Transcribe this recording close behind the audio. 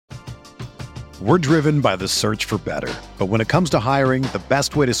We're driven by the search for better. But when it comes to hiring, the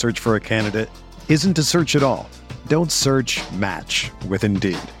best way to search for a candidate isn't to search at all. Don't search, match with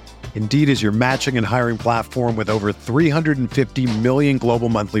Indeed. Indeed is your matching and hiring platform with over 350 million global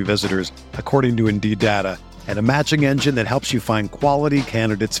monthly visitors, according to Indeed data, and a matching engine that helps you find quality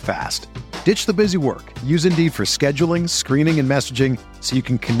candidates fast. Ditch the busy work. Use Indeed for scheduling, screening, and messaging so you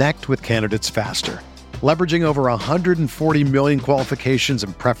can connect with candidates faster. Leveraging over 140 million qualifications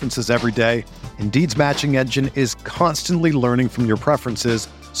and preferences every day, Indeed's matching engine is constantly learning from your preferences,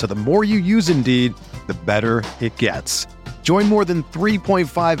 so the more you use Indeed, the better it gets. Join more than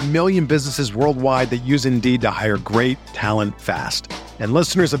 3.5 million businesses worldwide that use Indeed to hire great talent fast. And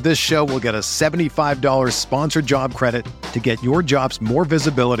listeners of this show will get a $75 sponsored job credit to get your jobs more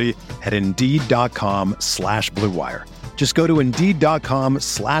visibility at Indeed.com/Blue Wire. Just go to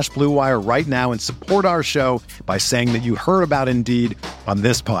Indeed.com/Blue Wire right now and support our show by saying that you heard about Indeed on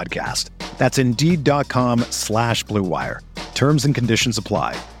this podcast. That's Indeed.com/Blue Wire. Terms and conditions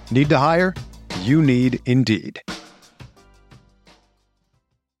apply. Need to hire? You need Indeed.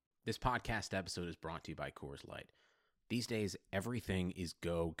 This podcast episode is brought to you by Coors Light. These days, everything is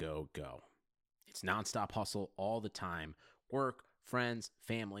go, go, go. It's nonstop hustle all the time. Work, friends,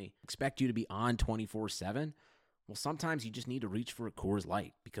 family, expect you to be on 24/7. Well, sometimes you just need to reach for a Coors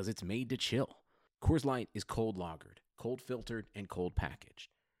Light because it's made to chill. Coors Light is cold lagered, cold filtered, and cold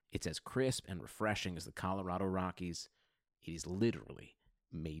packaged. It's as crisp and refreshing as the Colorado Rockies. It is literally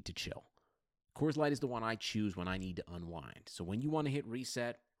made to chill. Coors Light is the one I choose when I need to unwind. So when you want to hit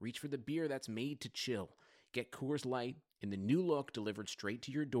reset, reach for the beer that's made to chill. Get Coors Light in the new look delivered straight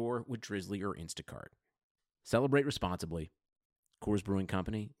to your door with Drizzly or Instacart. Celebrate responsibly. Coors Brewing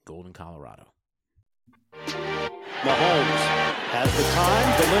Company, Golden, Colorado. Mahomes has the time,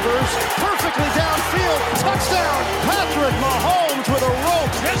 delivers perfectly downfield. Touchdown, Patrick Mahomes with a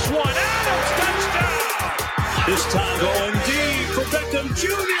rope. This one, Adams, touchdown. This time going deep for Beckham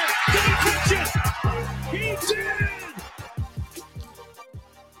Jr. Did he catch it? He did.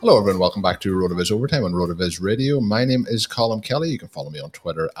 Hello everyone, welcome back to RotoViz Overtime on RotoViz Radio. My name is Colin Kelly. You can follow me on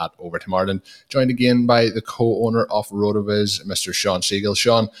Twitter at Overtime Ireland. Joined again by the co-owner of RotoViz, Mr. Sean Siegel.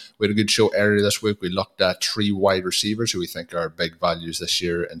 Sean, we had a good show earlier this week. We looked at 3 wide receivers who we think are big values this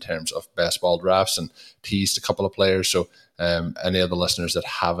year in terms of best ball drafts and teased a couple of players. So any of the listeners that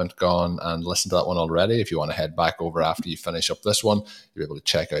haven't gone and listened to that one already, if you want to head back over after you finish up this one, you'll be able to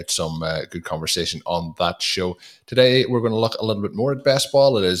check out some good conversation on that show. Today, we're going to look a little bit more at best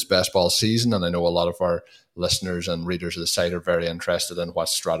ball. It is best ball season, and I know a lot of our listeners and readers of the site are very interested in what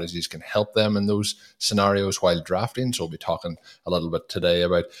strategies can help them in those scenarios while drafting. So we'll be talking a little bit today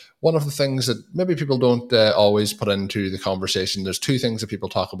about one of the things that maybe people don't always put into the conversation. There's 2 things that people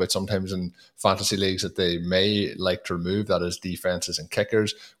talk about sometimes in fantasy leagues that they may like to remove. That is defenses and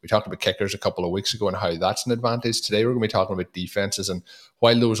kickers. We talked about kickers a couple of weeks ago and how that's an advantage. Today we're going to be talking about defenses, and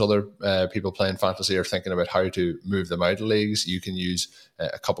while those other people playing fantasy are thinking about how to move them out of leagues, you can use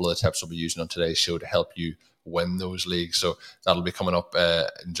a couple of the tips we'll be using on today's show to help you win those leagues. So that'll be coming up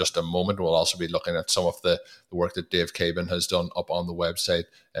in just a moment. We'll also be looking at some of the work that Dave Cabin has done up on the website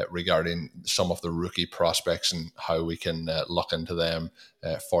regarding some of the rookie prospects and how we can look into them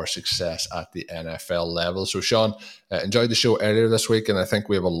for success at the NFL level. So Sean, enjoyed the show earlier this week, and I think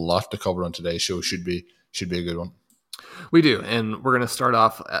we have a lot to cover on today's show. Should be a good one. We do, and we're going to start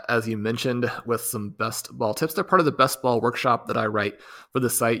off, as you mentioned, with some best ball tips. They're part of the best ball workshop that I write for the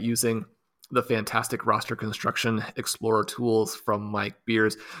site using the fantastic roster construction explorer tools from Mike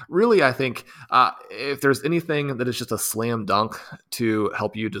Beers. Really, I think if there's anything that is just a slam dunk to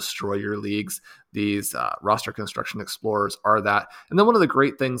help you destroy your leagues, these roster construction explorers are that. And then one of the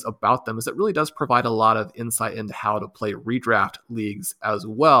great things about them is it really does provide a lot of insight into how to play redraft leagues as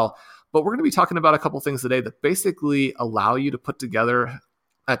well. But we're going to be talking about a couple things today that basically allow you to put together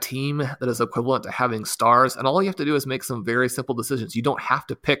a team that is equivalent to having stars. And all you have to do is make some very simple decisions. You don't have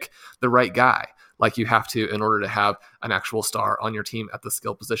to pick the right guy like you have to in order to have an actual star on your team at the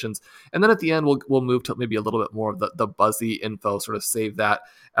skill positions. And then at the end, we'll move to maybe a little bit more of the buzzy info, sort of save that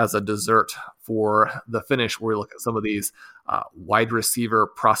as a dessert for the finish, where we look at some of these wide receiver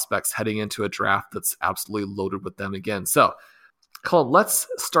prospects heading into a draft that's absolutely loaded with them again. So Colin, let's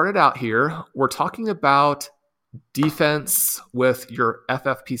start it out here. We're talking about defense with your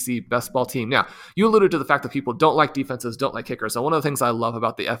FFPC best ball team. Now, you alluded to the fact that people don't like defenses, don't like kickers. So one of the things I love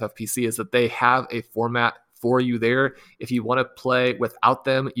about the FFPC is that they have a format for you there. If you want to play without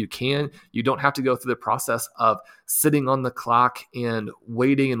them, you can. You don't have to go through the process of sitting on the clock and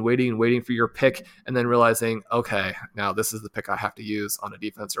waiting for your pick and then realizing, okay, now this is the pick I have to use on a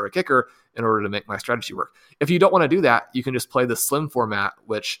defense or a kicker in order to make my strategy work. If you don't want to do that, you can just play the slim format,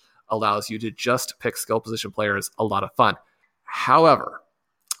 which allows you to just pick skill position players a lot of fun. However,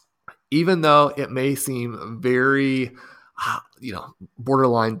 even though it may seem very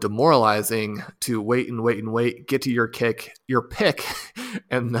borderline demoralizing to wait, get to your pick,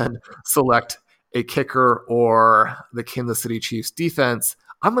 and then select a kicker or the Kansas City Chiefs defense,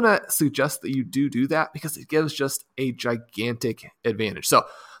 I'm going to suggest that you do that because it gives just a gigantic advantage. So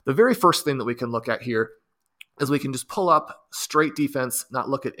the very first thing that we can look at here is we can just pull up straight defense, not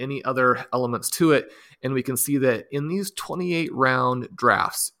look at any other elements to it, and we can see that in these 28-round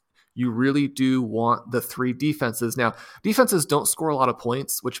drafts, you really do want the 3 defenses. Now, defenses don't score a lot of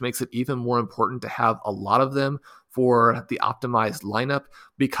points, which makes it even more important to have a lot of them for the optimized lineup,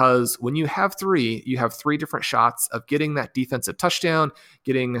 because when you have 3, you have 3 different shots of getting that defensive touchdown,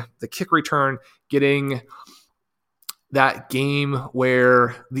 getting the kick return, getting that game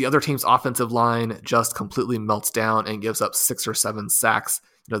where the other team's offensive line just completely melts down and gives up 6 or 7 sacks,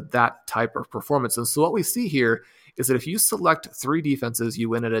 that type of performance. And so what we see here is that if you select 3 defenses, you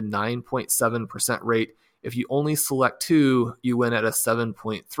win at a 9.7% rate. If you only select 2, you win at a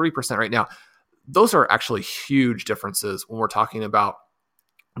 7.3% rate. Now, those are actually huge differences when we're talking about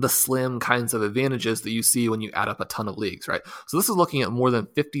the slim kinds of advantages that you see when you add up a ton of leagues, right? So this is looking at more than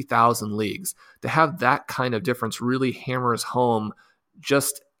 50,000 leagues. To have that kind of difference really hammers home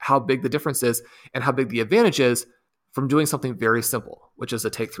just how big the difference is and how big the advantage is from doing something very simple, which is to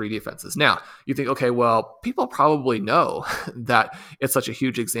take 3 defenses. Now, you think, okay, well, people probably know that it's such a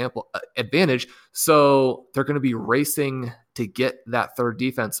huge advantage, so they're going to be racing to get that 3rd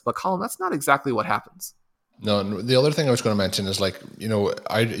defense. But Colin, that's not exactly what happens. No, the other thing I was going to mention is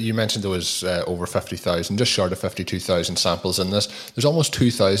you mentioned there was over 50,000, just short of 52,000 samples in this. There's almost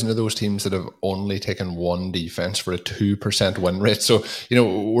 2,000 of those teams that have only taken 1 defense for a 2% win rate. So,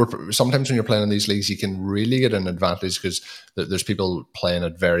 sometimes when you're playing in these leagues, you can really get an advantage because there's people playing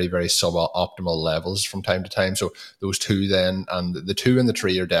at very, very suboptimal levels from time to time. So those 2 then, and the 2 and the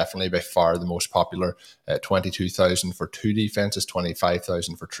 3 are definitely by far the most popular. 22,000 for 2 defenses,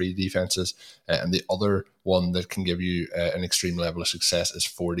 25,000 for 3 defenses, and the other one that can give you an extreme level of success is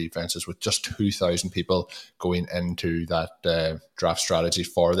 4 defenses, with just 2,000 people going into that draft strategy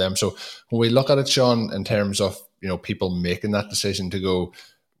for them. So when we look at it, Sean, in terms of people making that decision to go,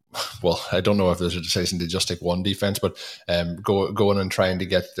 well, I don't know if there's a decision to just take 1 defense, but going and trying to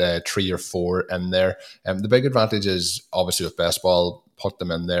get 3 or 4 in there. The big advantage is obviously with best ball, put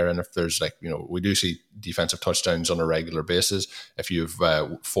them in there. And if there's we do see defensive touchdowns on a regular basis. If you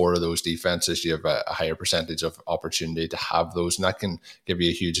have 4 of those defenses, you have a higher percentage of opportunity to have those. And that can give you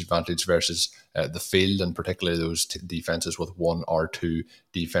a huge advantage versus the field, and particularly those defenses with 1 or 2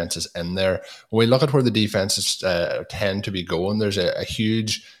 defenses in there. When we look at where the defenses tend to be going, there's a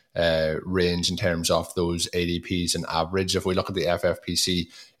huge range in terms of those ADPs and average. If we look at the FFPC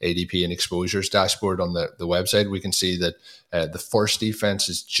ADP and exposures dashboard on the website, we can see that the first defense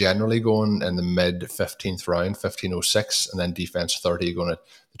is generally going in the mid 15th round, 1506, and then defense 30 going at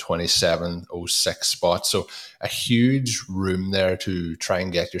the 2706 spot. So a huge room there to try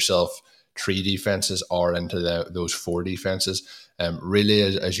and get yourself 3 defenses or into those 4 defenses.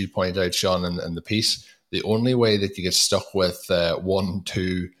 Really, as you point out, Sean, in the piece, the only way that you get stuck with 1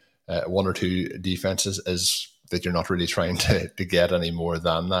 or 2 defenses is that you're not really trying to get any more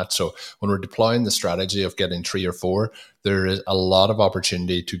than that. So when we're deploying the strategy of getting 3 or 4, there is a lot of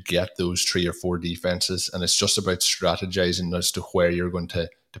opportunity to get those 3 or 4 defenses. And it's just about strategizing as to where you're going to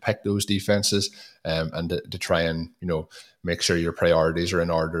pick those defenses and to try and, make sure your priorities are in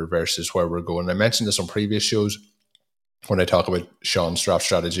order versus where we're going. I mentioned this on previous shows when I talk about Sean's draft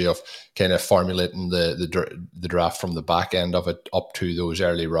strategy of kind of formulating the draft from the back end of it up to those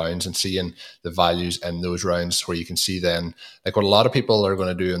early rounds and seeing the values in those rounds, where you can see then, what a lot of people are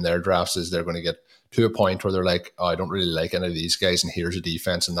going to do in their drafts is they're going to get to a point where they're like, oh, I don't really like any of these guys, and here's a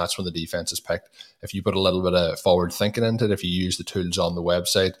defense, and that's when the defense is picked. If you put a little bit of forward thinking into it, if you use the tools on the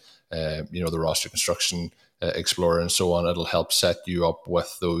website, the roster construction Explorer and so on, it'll help set you up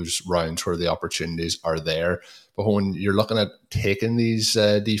with those rounds where the opportunities are there. But when you're looking at taking these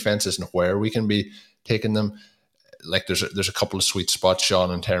defenses and where we can be taking them, there's a couple of sweet spots, Sean,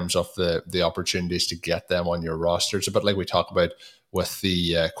 in terms of the opportunities to get them on your roster. It's a bit like we talk about with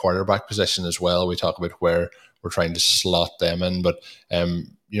the quarterback position as well. We talk about where we're trying to slot them in, but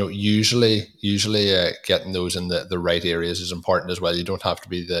usually getting those in the right areas is important as well. You don't have to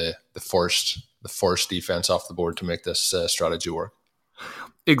be the first defense off the board to make this strategy work.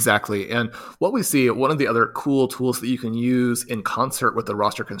 Exactly. And what we see, one of the other cool tools that you can use in concert with the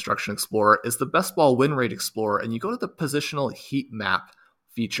Roster Construction Explorer is the Best Ball Win Rate Explorer. And you go to the Positional Heat Map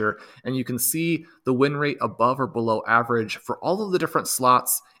feature, and you can see the win rate above or below average for all of the different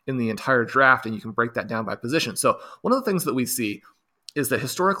slots in the entire draft, and you can break that down by position. So one of the things that we see is that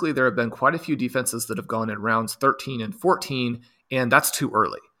historically there have been quite a few defenses that have gone in rounds 13 and 14, and that's too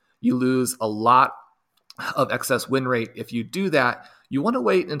early. You lose a lot of excess win rate. If you do that, you want to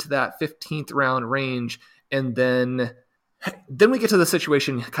wait into that 15th round range, and then we get to the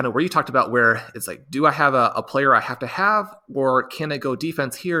situation kind of where you talked about, where it's like, do I have a player I have to have, or can I go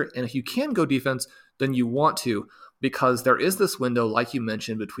defense here? And if you can go defense, then you want to, because there is this window, like you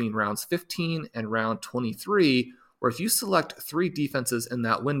mentioned, between rounds 15 and round 23, where if you select 3 defenses in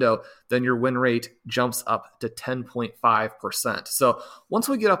that window, then your win rate jumps up to 10.5%. So once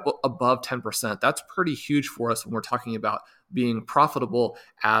we get up above 10%, that's pretty huge for us when we're talking about being profitable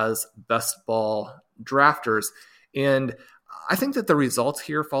as best ball drafters. And I think that the results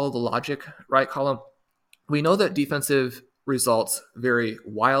here follow the logic, right, Colin? We know that defensive results vary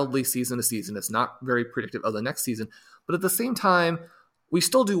wildly season to season. It's not very predictive of the next season. But at the same time, we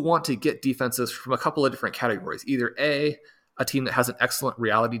still do want to get defenses from a couple of different categories. Either a team that has an excellent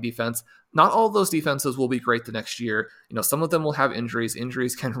reality defense. Not all of those defenses will be great the next year. Some of them will have injuries.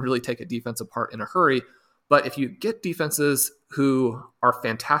 Injuries can really take a defense apart in a hurry. But if you get defenses who are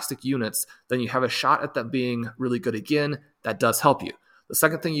fantastic units, then you have a shot at them being really good again. That does help you. The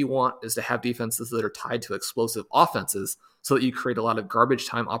second thing you want is to have defenses that are tied to explosive offenses so that you create a lot of garbage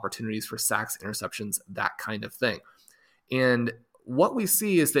time opportunities for sacks, interceptions, that kind of thing. And what we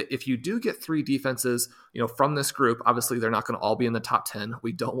see is that if you do get 3 defenses, from this group, obviously they're not going to all be in the top 10.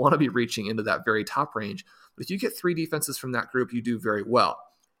 We don't want to be reaching into that very top range. But if you get 3 defenses from that group, you do very well.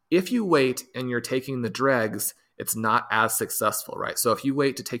 If you wait and you're taking the dregs, it's not as successful, right? So if you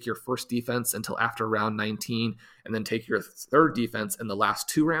wait to take your first defense until after round 19 and then take your third defense in the last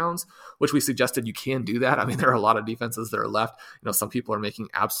 2 rounds, which we suggested you can do that. I mean, there are a lot of defenses that are left. Some people are making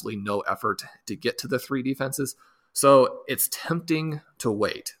absolutely no effort to get to the 3 defenses. So it's tempting to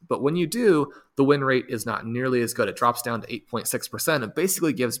wait. But when you do, the win rate is not nearly as good. It drops down to 8.6% and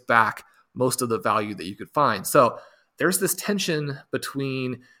basically gives back most of the value that you could find. So there's this tension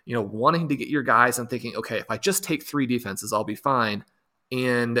between, wanting to get your guys and thinking, okay, if I just take 3 defenses, I'll be fine,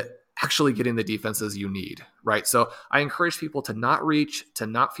 and actually getting the defenses you need, right? So I encourage people to not reach, to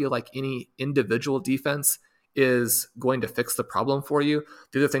not feel like any individual defense is going to fix the problem for you.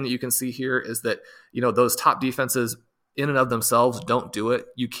 The other thing that you can see here is that, those top defenses in and of themselves don't do it.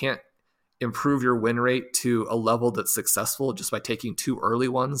 You can't improve your win rate to a level that's successful just by taking 2 early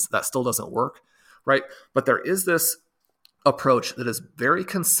ones. That still doesn't work, right? But there is this approach that is very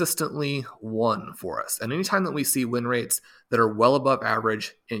consistently won for us. And anytime that we see win rates that are well above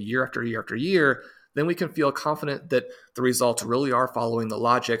average in year after year after year, then we can feel confident that the results really are following the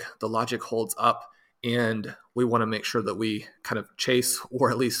logic. The logic holds up, and we want to make sure that we kind of chase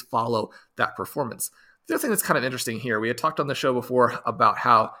or at least follow that performance. The other thing that's kind of interesting here, we had talked on the show before about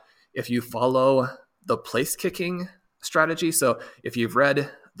how if you follow the place kicking strategy, so if you've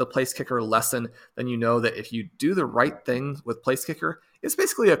read the place kicker lesson, then you know that if you do the right thing with place kicker, it's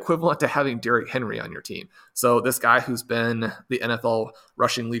basically equivalent to having Derrick Henry on your team. So this guy who's been the NFL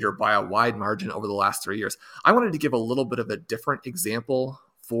rushing leader by a wide margin over the last 3 years. I wanted to give a little bit of a different example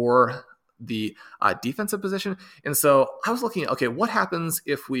for the defensive position. And so I was looking at, okay, what happens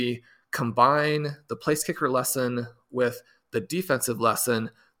if we combine the place kicker lesson with the defensive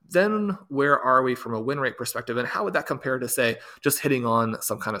lesson? Then where are we from a win rate perspective? And how would that compare to, say, just hitting on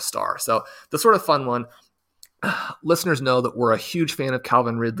some kind of star? So the sort of fun one, listeners know that we're a huge fan of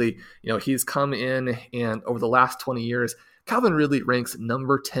Calvin Ridley. He's come in, and over the last 20 years, Calvin Ridley ranks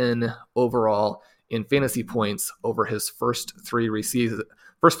number 10 overall in fantasy points over his first 3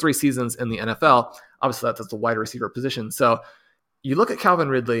 seasons in the NFL. Obviously, that's the wide receiver position. So you look at Calvin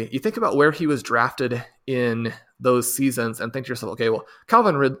Ridley, you think about where he was drafted in those seasons and think to yourself, okay, well,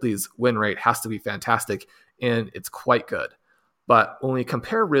 Calvin Ridley's win rate has to be fantastic, and it's quite good. But when we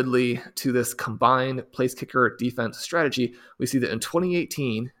compare Ridley to this combined place kicker defense strategy, we see that in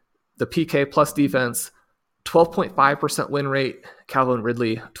 2018, the PK plus defense, 12.5% win rate, Calvin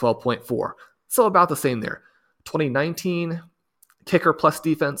Ridley, 12.4. So about the same there. 2019, kicker plus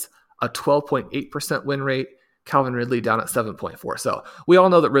defense, a 12.8% win rate, Calvin Ridley down at 7.4. So we all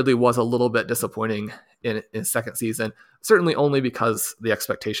know that Ridley was a little bit disappointing in his second season, certainly only because the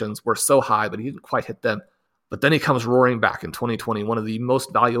expectations were so high, but he didn't quite hit them. But then he comes roaring back in 2020, one of the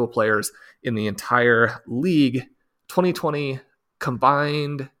most valuable players in the entire league. 2020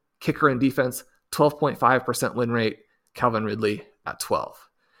 combined kicker and defense, 12.5% win rate, Calvin Ridley at 12.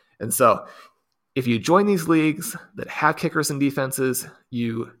 And so if you join these leagues that have kickers and defenses,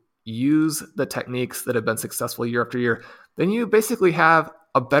 you use the techniques that have been successful year after year, then you basically have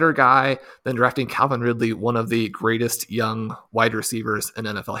a better guy than drafting Calvin Ridley, one of the greatest young wide receivers in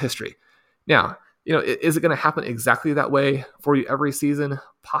NFL history. Now, is it going to happen exactly that way for you every season?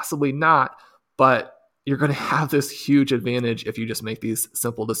 Possibly not, but you're going to have this huge advantage if you just make these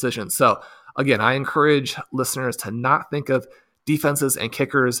simple decisions. So again, I encourage listeners to not think of defenses and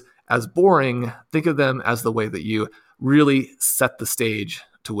kickers as boring. Think of them as the way that you really set the stage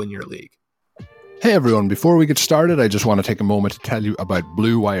to win your league. Hey everyone, before we get started, I just want to take a moment to tell you about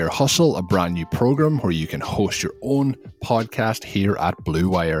Blue Wire Hustle, a brand new program where you can host your own podcast here at Blue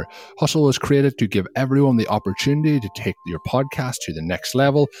Wire. Hustle was created to give everyone the opportunity to take your podcast to the next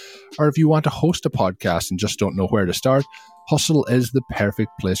level, or if you want to host a podcast and just don't know where to start, Hustle is the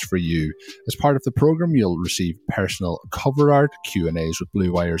perfect place for you. As part of the program, you'll receive personal cover art, Q&As with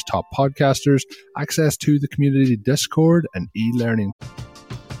Blue Wire's top podcasters, access to the community Discord, and e-learning.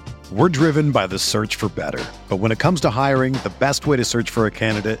 We're driven by the search for better. But when it comes to hiring, the best way to search for a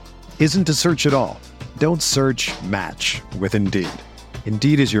candidate isn't to search at all. Don't search, match with Indeed.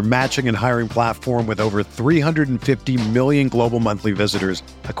 Indeed is your matching and hiring platform with over 350 million global monthly visitors,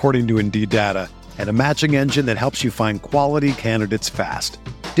 according to Indeed data, and a matching engine that helps you find quality candidates fast.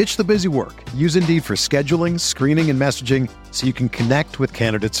 Ditch the busy work. Use Indeed for scheduling, screening, and messaging so you can connect with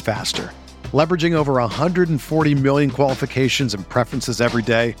candidates faster. Leveraging over 140 million qualifications and preferences every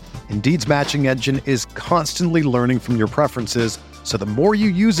day, Indeed's matching engine is constantly learning from your preferences, so the more you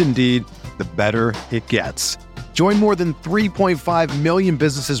use Indeed, the better it gets. Join more than 3.5 million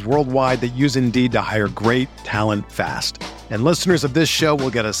businesses worldwide that use Indeed to hire great talent fast. And listeners of this show will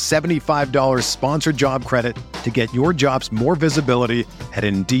get a $75 sponsored job credit to get your jobs more visibility at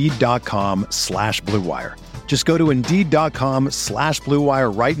Indeed.com/Blue Wire. Just go to Indeed.com/Blue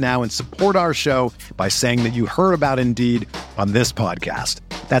Wire right now and support our show by saying that you heard about Indeed on this podcast.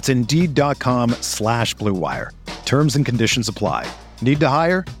 That's Indeed.com/Blue Wire. Terms and conditions apply. Need to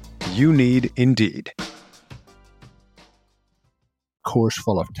hire? You need Indeed. Course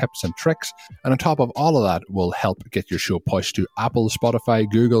full of tips and tricks, and on top of all of that, will help get your show pushed to Apple, Spotify,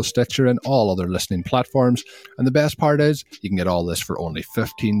 Google, Stitcher, and all other listening platforms. And the best part is, you can get all this for only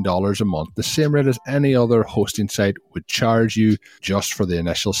 $15 a month, the same rate as any other hosting site would charge you just for the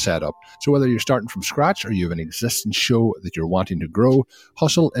initial setup. So whether you're starting from scratch or you have an existing show that you're wanting to grow,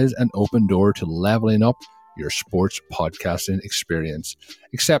 Hustle is an open door to leveling up your sports podcasting experience.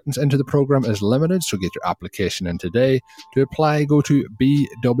 Acceptance into the program is limited, so get your application in today. To apply, go to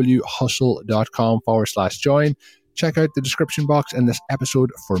bwhustle.com/join. Check out the description box in this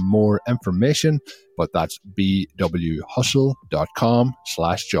episode for more information, but that's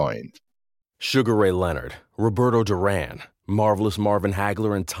bwhustle.com/join. Sugar Ray Leonard, Roberto Duran, Marvelous Marvin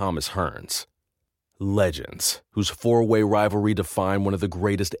Hagler, and Thomas Hearns. Legends, whose four-way rivalry defined one of the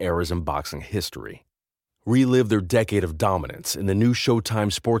greatest eras in boxing history. Relive their decade of dominance in the new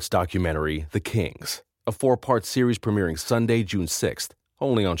Showtime sports documentary, The Kings, a 4-part series premiering Sunday, June 6th,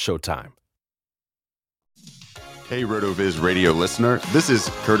 only on Showtime. Hey, RotoViz radio listener, this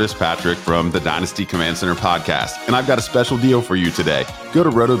is Curtis Patrick from the Dynasty Command Center podcast, and I've got a special deal for you today. Go to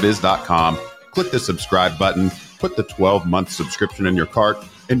rotoviz.com, click the subscribe button, put the 12-month subscription in your cart,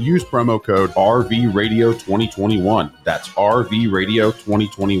 and use promo code RVRadio2021. That's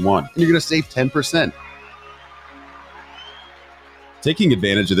RVRadio2021, and you're going to save 10%. Taking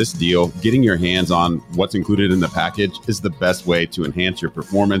advantage of this deal, getting your hands on what's included in the package is the best way to enhance your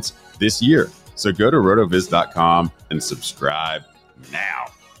performance this year. So go to rotoviz.com and subscribe now.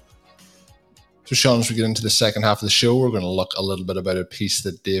 So Sean, as we get into the second half of the show, we're going to look a little bit about a piece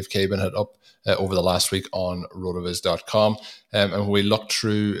that Dave Cabin had up over the last week on rotoviz.com. And we looked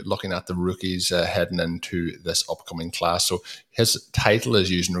through looking at the rookies heading into this upcoming class. So his title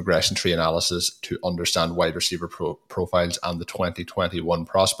is using regression tree analysis to understand wide receiver profiles and the 2021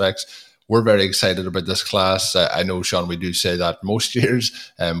 prospects. We're very excited about this class. I know, Sean, we do say that most years,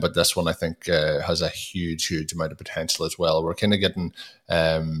 but this one I think has a huge amount of potential as well. We're kind of getting,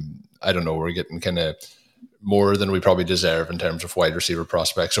 we're getting kind of more than we probably deserve in terms of wide receiver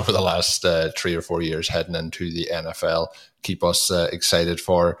prospects over the last 3 or 4 years heading into the NFL. Keep us excited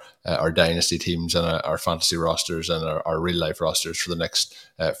for our dynasty teams and our fantasy rosters and our real life rosters for the next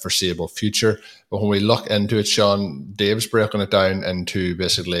foreseeable future. But when we look into it, Sean, Dave's breaking it down into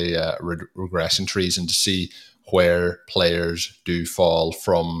basically regression trees and to see where players do fall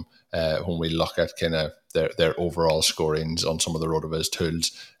from when we look at kind of their overall scorings on some of the RotoViz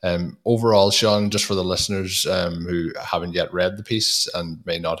tools. Overall, Sean, just for the listeners who haven't yet read the piece and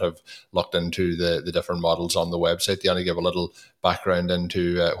may not have looked into the different models on the website, do you want to give a little background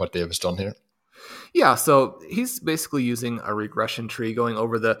into what Dave has done here? Yeah, so he's basically using a regression tree going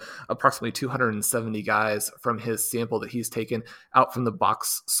over the approximately 270 guys from his sample that he's taken out from the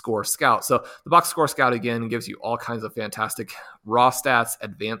Box Score Scout. So the Box Score Scout, again, gives you all kinds of fantastic raw stats,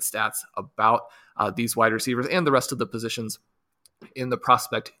 advanced stats about these wide receivers and the rest of the positions in the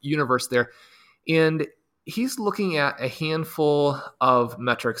prospect universe there. And he's looking at a handful of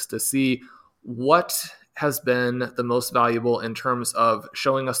metrics to see what has been the most valuable in terms of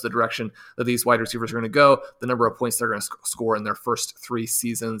showing us the direction that these wide receivers are going to go, the number of points they're going to score in their first 3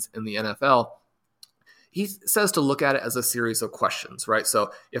 seasons in the NFL. He says to look at it as a series of questions, right?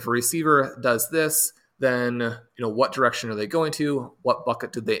 So if a receiver does this, then what direction are they going to? What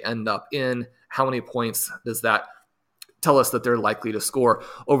bucket did they end up in? How many points does that tell us that they're likely to score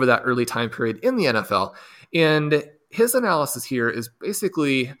over that early time period in the NFL? And his analysis here is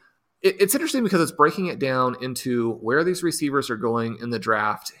basically, it's interesting because it's breaking it down into where these receivers are going in the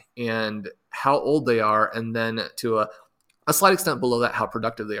draft and how old they are, and then to a slight extent below that, how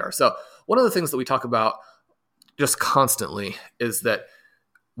productive they are. So one of the things that we talk about just constantly is that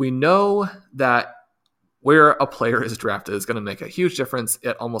we know that where a player is drafted is going to make a huge difference.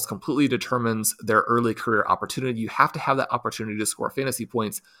 It almost completely determines their early career opportunity. You have to have that opportunity to score fantasy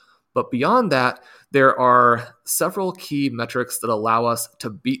points. But beyond that, there are several key metrics that allow us to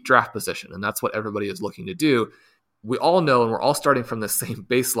beat draft position, and that's what everybody is looking to do. We all know, and we're all starting from the same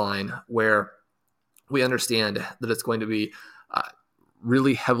baseline where we understand that it's going to be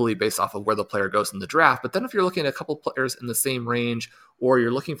really heavily based off of where the player goes in the draft. But then if you're looking at a couple players in the same range, or you're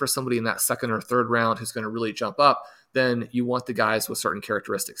looking for somebody in that second or third round who's going to really jump up, then you want the guys with certain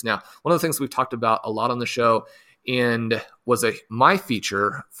characteristics. Now, one of the things we've talked about a lot on the show and was my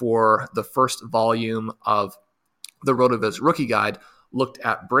feature for the first volume of the RotoViz Rookie Guide looked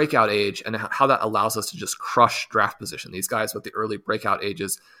at breakout age and how that allows us to just crush draft position. These guys with the early breakout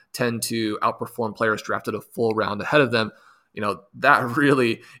ages tend to outperform players drafted a full round ahead of them. That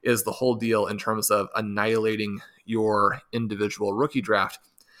really is the whole deal in terms of annihilating your individual rookie draft.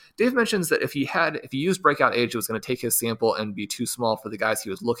 Dave mentions that if he used breakout age, it was going to take his sample and be too small for the guys he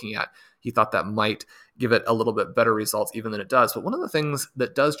was looking at. He thought that might give it a little bit better results even than it does. But one of the things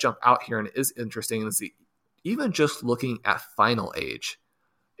that does jump out here and is interesting is even just looking at final age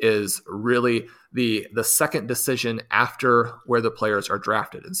is really the second decision after where the players are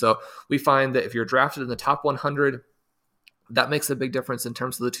drafted. And so we find that if you're drafted in the top 100, that makes a big difference in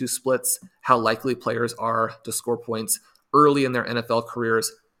terms of the two splits, how likely players are to score points early in their NFL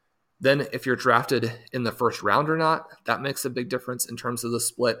careers. Then if you're drafted in the first round or not, that makes a big difference in terms of the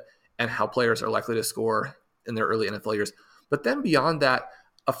split and how players are likely to score in their early NFL years. But then beyond that,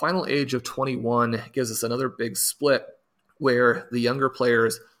 a final age of 21 gives us another big split where the younger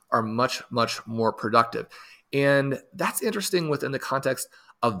players are much, much more productive. And that's interesting within the context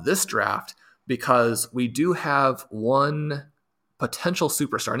of this draft because we do have one potential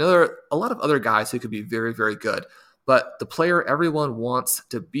superstar. Now, there are a lot of other guys who could be very, very good. But the player everyone wants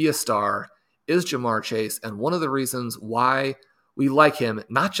to be a star is Ja'Marr Chase. And one of the reasons why we like him,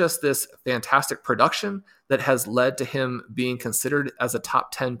 not just this fantastic production that has led to him being considered as a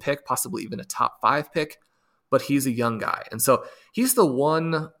top 10 pick, possibly even a top 5 pick, but he's a young guy. And so he's the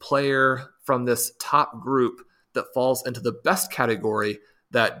one player from this top group that falls into the best category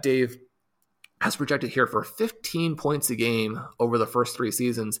that Dave has projected here for 15 points a game over the first 3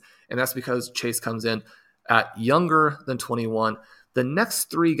 seasons. And that's because Chase comes in at younger than 21. The next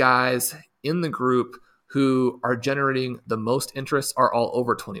 3 guys in the group who are generating the most interest are all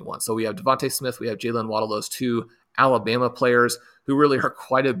over 21. So we have Devontae Smith, we have Jalen Waddle, those 2 Alabama players who really are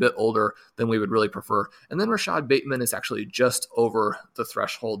quite a bit older than we would really prefer. And then Rashad Bateman is actually just over the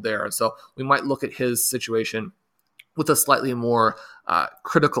threshold there. And so we might look at his situation with a slightly more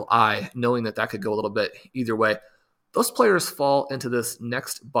critical eye, knowing that could go a little bit either way. Those players fall into this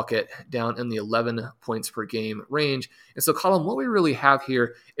next bucket down in the 11 points per game range. And so, Colin, what we really have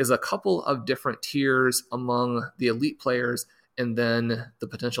here is a couple of different tiers among the elite players and then the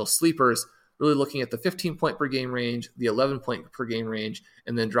potential sleepers, really looking at the 15 point per game range, the 11 point per game range,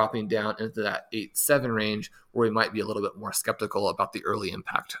 and then dropping down into that 8-7 range where we might be a little bit more skeptical about the early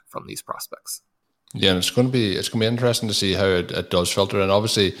impact from these prospects. Yeah, and it's going to be interesting to see how it does filter. And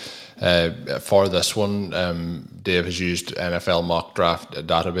obviously, for this one, Dave has used NFL mock draft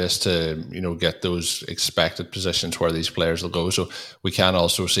database to get those expected positions where these players will go. So we can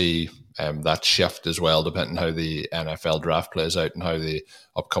also see that shift as well, depending how the NFL draft plays out and how the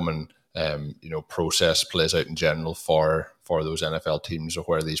upcoming process plays out in general for those NFL teams or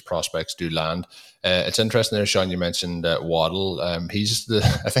where these prospects do land. It's interesting there, Sean, you mentioned Waddle. He's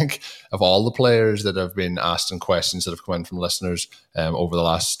I think of all the players that have been asked and questions that have come in from listeners over the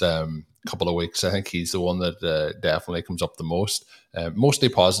last couple of weeks, I think he's the one that definitely comes up the most. Mostly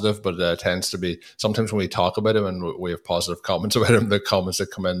positive, but tends to be sometimes when we talk about him and we have positive comments about him, the comments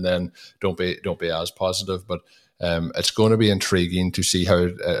that come in then don't be as positive. But it's going to be intriguing to see how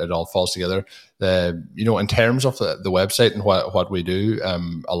it all falls together. In terms of the website and what we do,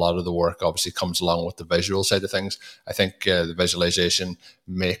 a lot of the work obviously comes along with the visual side of things. I think the visualization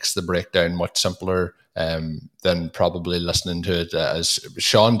makes the breakdown much simpler than probably listening to it, as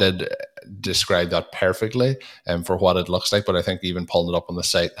Sean did describe that perfectly for what it looks like. But I think even pulling it up on the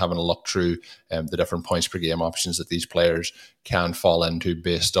site, having a look through the different points per game options that these players can fall into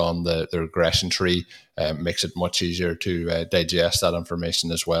based on the regression tree makes it much easier to digest that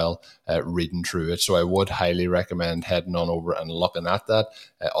information as well, reading through it. So I would highly recommend heading on over and looking at that.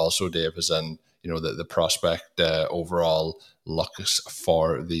 Also, Dave is in the prospect overall looks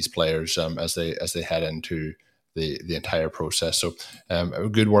for these players as they head into the entire process. So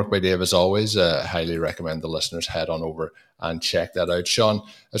good work by Dave as always. Highly recommend the listeners head on over and check that out. Sean,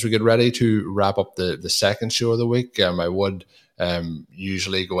 as we get ready to wrap up the second show of the week, I would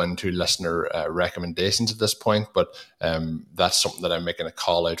usually go into listener recommendations at this point, but that's something that I'm making a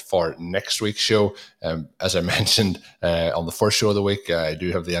call out for next week's show. As I mentioned on the first show of the week, I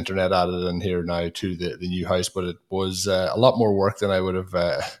do have the internet added in here now to the new house, but it was a lot more work than I would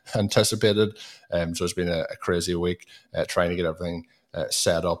have anticipated. So it's been a crazy week trying to get everything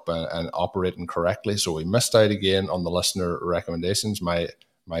set up and operating correctly. So we missed out again on the listener recommendations.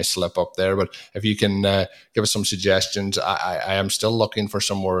 My slip up there, but if you can give us some suggestions, I am still looking for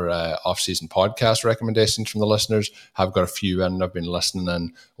some more off-season podcast recommendations from the listeners. I've got a few in, I've been listening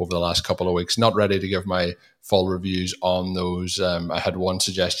in over the last couple of weeks. Not ready to give my full reviews on those. I had one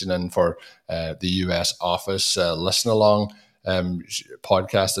suggestion in for the US Office listen along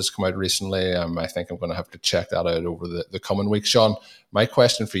podcast that's come out recently. I think I'm going to have to check that out over the coming weeks. Sean, my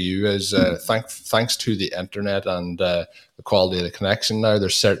question for you is thanks to the internet and the quality of the connection now,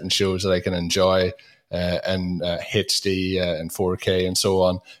 there's certain shows that I can enjoy in HD and 4K and so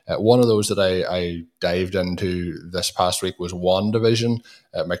on. One of those that I dived into this past week was WandaVision.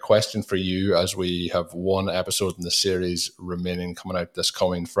 My question for you, as we have one episode in the series remaining coming out this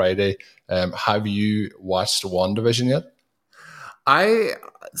coming Friday, have you watched WandaVision yet? I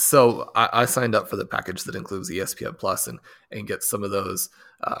signed up for the package that includes ESPN Plus and get some of those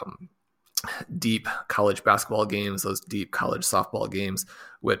deep college basketball games, those deep college softball games,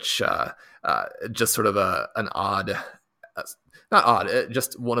 which just sort of an odd, not odd,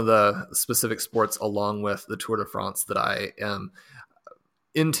 just one of the specific sports along with the Tour de France that I am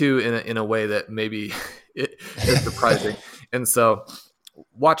into in a way that maybe it is surprising. And so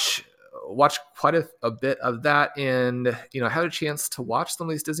watch quite a bit of that, and I had a chance to watch some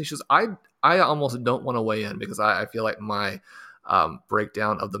of these Disney shows. I almost don't want to weigh in because I feel like my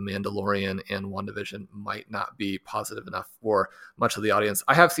breakdown of The Mandalorian and WandaVision might not be positive enough for much of the audience.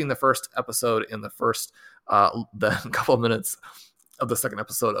 I have seen the first episode in the first the couple of minutes of the second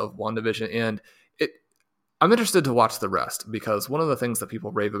episode of WandaVision, and I'm interested to watch the rest because one of the things that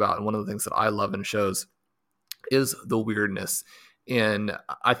people rave about and one of the things that I love in shows is the weirdness. And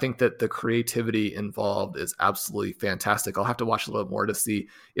I think that the creativity involved is absolutely fantastic. I'll have to watch a little more to see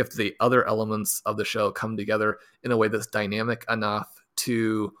if the other elements of the show come together in a way that's dynamic enough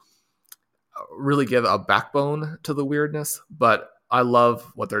to really give a backbone to the weirdness. But I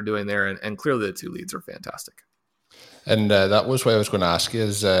love what they're doing there. And clearly the two leads are fantastic. And that was what I was going to ask you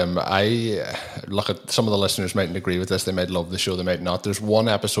is I look at some of the listeners mightn't agree with this. They might love the show. They might not. There's one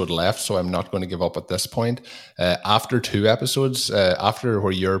episode left, so I'm not going to give up at this point. After two episodes, after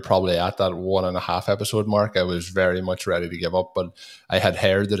where you're probably at that 1.5 episode mark, I was very much ready to give up, but I had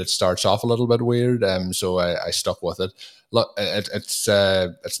heard that it starts off a little bit weird. So I stuck with it. Look, it's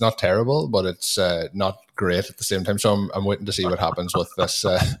not terrible, but it's not great at the same time. So I'm waiting to see what happens with this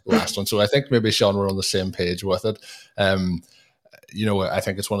last one. So I think maybe Sean, we're on the same page with it. I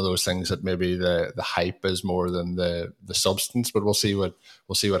think it's one of those things that maybe the hype is more than the substance, but we'll see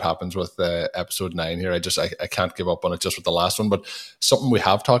what happens with episode 9 here. I can't give up on it just with the last one. But something we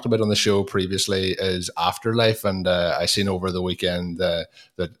have talked about on the show previously is Afterlife, and I seen over the weekend that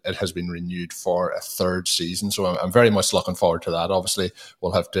it has been renewed for a 3rd season. So I'm very much looking forward to that. Obviously,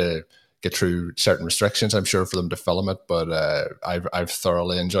 we'll have to get through certain restrictions, I'm sure, for them to film it, but I've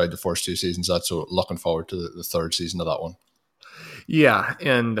thoroughly enjoyed the first 2 seasons of that, so looking forward to the 3rd season of that one. Yeah,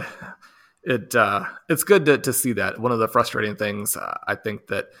 and it's good to see that. One of the frustrating things, I think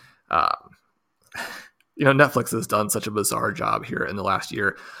that Netflix has done such a bizarre job here in the last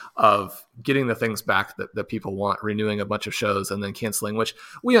year of getting the things back that people want, renewing a bunch of shows and then canceling, which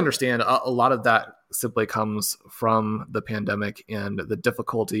we understand. A lot of that simply comes from the pandemic and the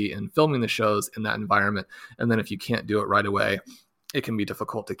difficulty in filming the shows in that environment. And then if you can't do it right away, it can be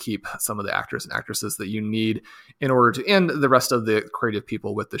difficult to keep some of the actors and actresses that you need in order to, and the rest of the creative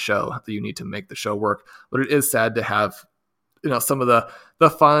people with the show that you need to make the show work. But it is sad to have, some of the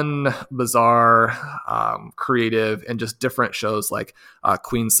fun, bizarre, creative, and just different shows like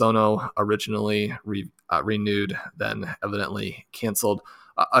Queen Sono, originally renewed, then evidently canceled.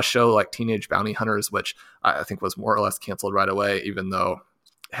 A show like Teenage Bounty Hunters, which I think was more or less canceled right away, even though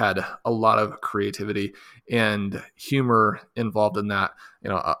had a lot of creativity and humor involved in that.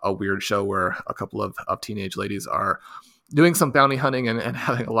 A weird show where a couple of teenage ladies are doing some bounty hunting and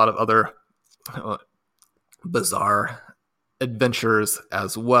having a lot of other bizarre adventures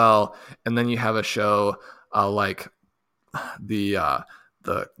as well. And then you have a show like the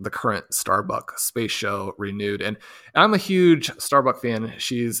current Starbuck Space Show renewed. And I'm a huge Starbuck fan.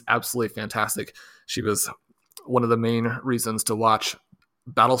 She's absolutely fantastic. She was one of the main reasons to watch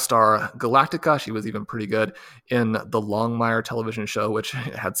Battlestar Galactica. She was even pretty good in the Longmire television show, which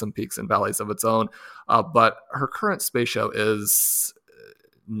had some peaks and valleys of its own. But her current space show is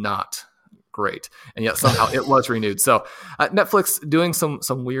not great, and yet somehow it was renewed. So Netflix doing some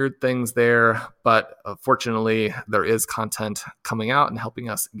weird things there, but fortunately there is content coming out and helping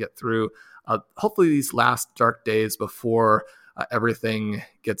us get through hopefully these last dark days before everything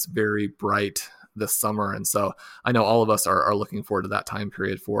gets very bright this summer. And so I know all of us are looking forward to that time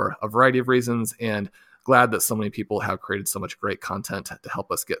period for a variety of reasons, and glad that so many people have created so much great content to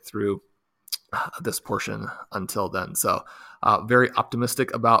help us get through this portion until then. So very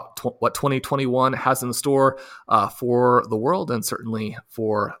optimistic about what 2021 has in store for the world, and certainly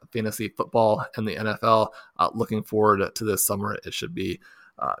for fantasy football and the NFL. Looking forward to this summer. It should be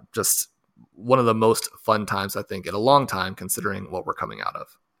just one of the most fun times, I think, in a long time, considering what we're coming out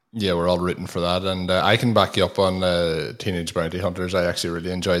of. Yeah, we're all rooting for that. And I can back you up on Teenage Bounty Hunters. I actually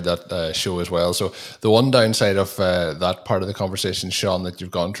really enjoyed that show as well. So the one downside of that part of the conversation, Sean, that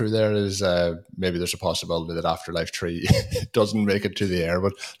you've gone through there is maybe there's a possibility that Afterlife 3 doesn't make it to the air.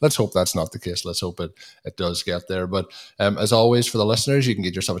 But let's hope that's not the case. Let's hope it does get there. But as always, for the listeners, you can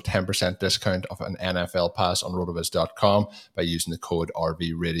get yourself a 10% discount of an NFL pass on rotoviz.com by using the code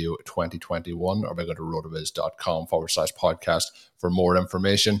RVRadio2021 or by going to rotoviz.com/podcast for more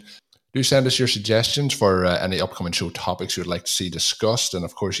information. Do send us your suggestions for any upcoming show topics you would like to see discussed. And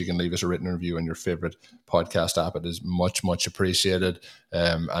of course, you can leave us a written review on your favorite podcast app. It is much, much appreciated.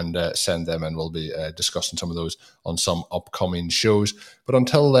 And send them, and we'll be discussing some of those on some upcoming shows. But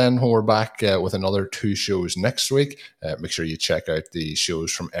until then, when we're back with another 2 shows next week, make sure you check out the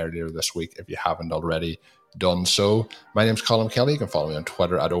shows from earlier this week if you haven't already done so. My name's Colin Kelly. You can follow me on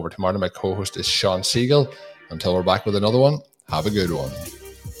Twitter at @OverToMartin. My co-host is Sean Siegel. Until we're back with another one, have a good one.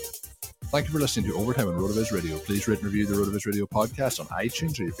 Thank you for listening to Overtime on RotoViz Radio. Please rate and review the RotoViz Radio podcast on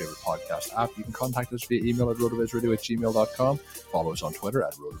iTunes or your favorite podcast app. You can contact us via email at rotovizradio@gmail.com. Follow us on Twitter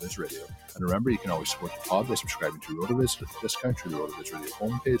at RotoViz Radio. And remember, you can always support the pod by subscribing to RotoViz with a discount through the RotoViz Radio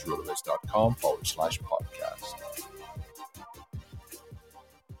homepage, rotoviz.com/podcast.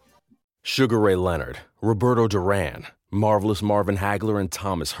 Sugar Ray Leonard, Roberto Duran, Marvelous Marvin Hagler, and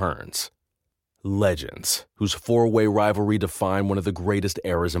Thomas Hearns. Legends, whose 4-way rivalry defined one of the greatest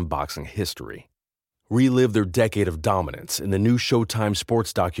eras in boxing history. Relive their decade of dominance in the new Showtime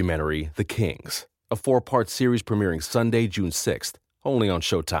sports documentary, The Kings, a 4-part series premiering Sunday, June 6th, only on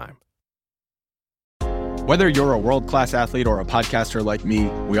Showtime. Whether you're a world-class athlete or a podcaster like me,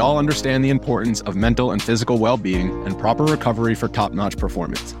 we all understand the importance of mental and physical well-being and proper recovery for top-notch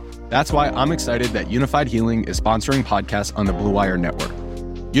performance. That's why I'm excited that Unified Healing is sponsoring podcasts on the Blue Wire Network.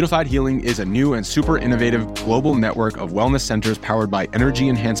 Unified Healing is a new and super innovative global network of wellness centers powered by Energy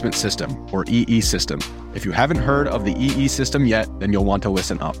Enhancement System, or EE System. If you haven't heard of the EE System yet, then you'll want to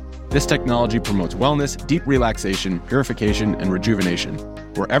listen up. This technology promotes wellness, deep relaxation, purification, and rejuvenation.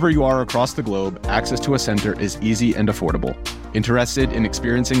 Wherever you are across the globe, access to a center is easy and affordable. Interested in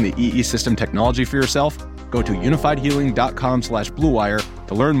experiencing the EE System technology for yourself? Go to unifiedhealing.com/bluewire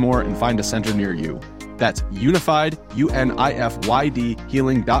to learn more and find a center near you. That's unified, UNIFYD,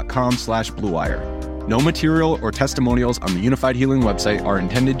 healing.com/bluewire. No material or testimonials on the Unified Healing website are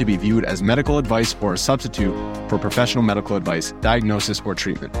intended to be viewed as medical advice or a substitute for professional medical advice, diagnosis, or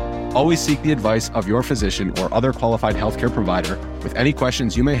treatment. Always seek the advice of your physician or other qualified healthcare provider with any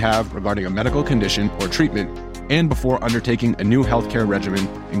questions you may have regarding a medical condition or treatment and before undertaking a new healthcare regimen,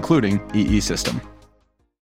 including EE System.